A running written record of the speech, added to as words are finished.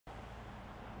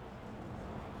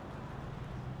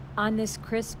On this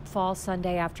crisp fall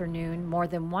Sunday afternoon, more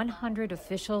than 100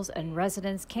 officials and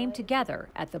residents came together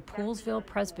at the Poolesville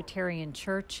Presbyterian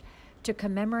Church to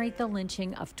commemorate the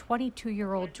lynching of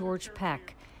 22-year-old George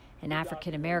Peck, an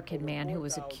African-American man who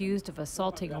was accused of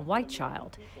assaulting a white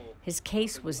child. His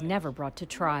case was never brought to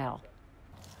trial.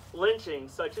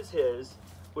 Lynchings such as his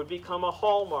would become a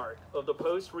hallmark of the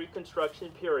post-Reconstruction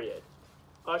period,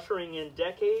 ushering in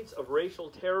decades of racial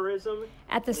terrorism.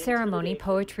 At the ceremony,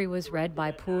 poetry was read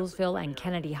by Poolesville and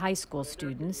Kenedy high school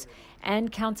students,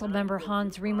 and Councilmember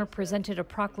Hans Reamer presented a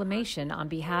proclamation on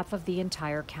behalf of the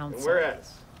entire council. And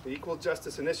whereas the Equal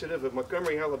Justice Initiative of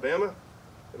Montgomery, Alabama,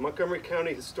 and Montgomery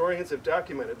County historians have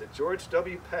documented that George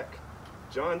W. Peck,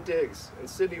 John Diggs, and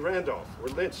Sidney Randolph were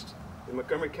lynched in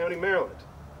Montgomery County, Maryland.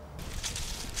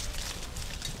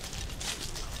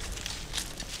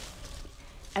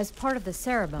 As part of the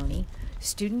ceremony,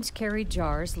 students carried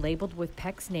jars labeled with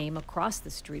Peck's name across the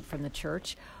street from the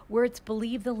church, where it's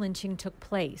believed the lynching took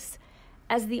place.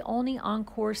 As the only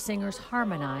encore singers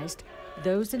harmonized,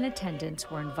 those in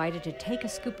attendance were invited to take a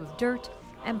scoop of dirt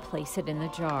and place it in the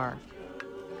jar.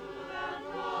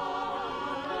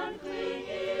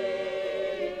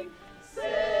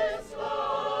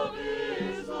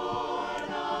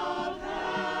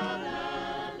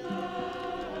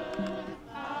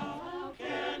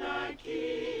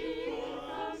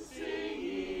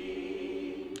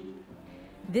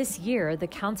 This year, the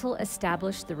council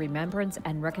established the Remembrance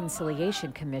and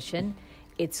Reconciliation Commission.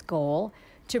 Its goal,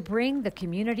 to bring the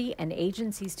community and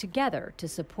agencies together to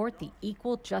support the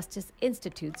Equal Justice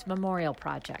Institute's memorial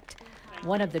project.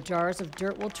 One of the jars of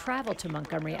dirt will travel to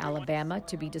Montgomery, Alabama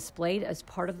to be displayed as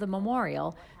part of the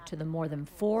memorial to the more than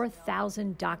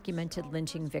 4,000 documented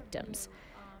lynching victims.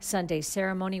 Sunday's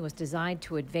ceremony was designed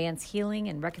to advance healing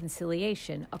and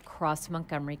reconciliation across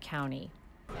Montgomery County.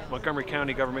 Montgomery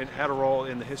County government had a role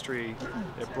in the history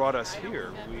that brought us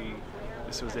here.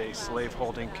 This was a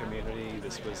slave-holding community.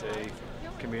 This was a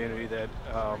community that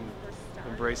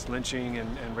embraced lynching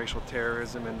and racial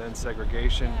terrorism and then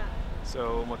segregation.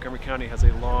 So Montgomery County has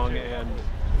a long and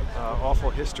awful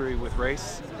history with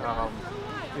race.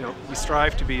 We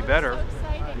strive to be better.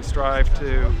 We strive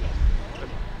to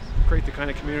create the kind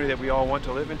of community that we all want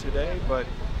to live in today, but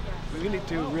we need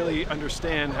to really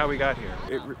understand how we got here.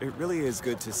 It really is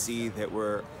good to see that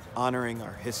we're honoring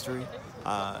our history,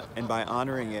 and by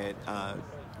honoring it,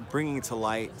 bringing to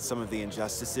light some of the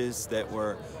injustices that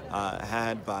were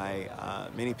had by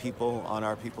many people on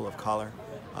our people of color,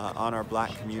 on our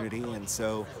black community. And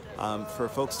so for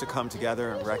folks to come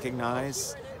together and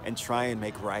recognize and try and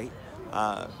make right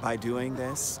by doing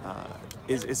this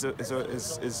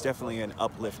is definitely an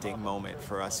uplifting moment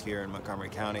for us here in Montgomery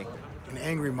County. An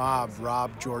angry mob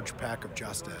robbed George Peck of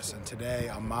justice, and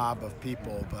today a mob of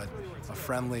people, but a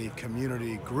friendly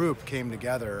community group came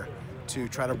together to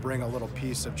try to bring a little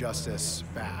piece of justice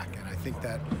back. And I think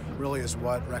that really is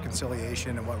what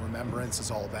reconciliation and what remembrance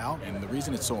is all about. And the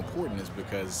reason it's so important is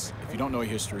because if you don't know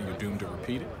your history, you're doomed to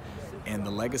repeat it. And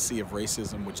the legacy of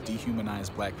racism, which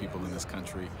dehumanized black people in this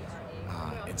country,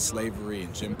 and slavery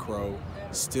and Jim Crow,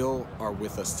 still are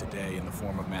with us today in the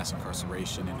form of mass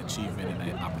incarceration and achievement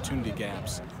and opportunity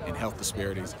gaps and health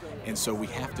disparities. And so we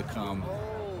have to come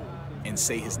and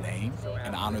say his name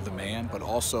and honor the man, but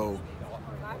also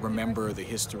remember the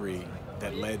history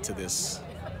that led to this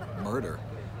murder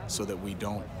so that we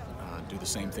don't do the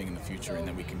same thing in the future and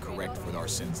that we can correct for our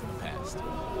sins in the past.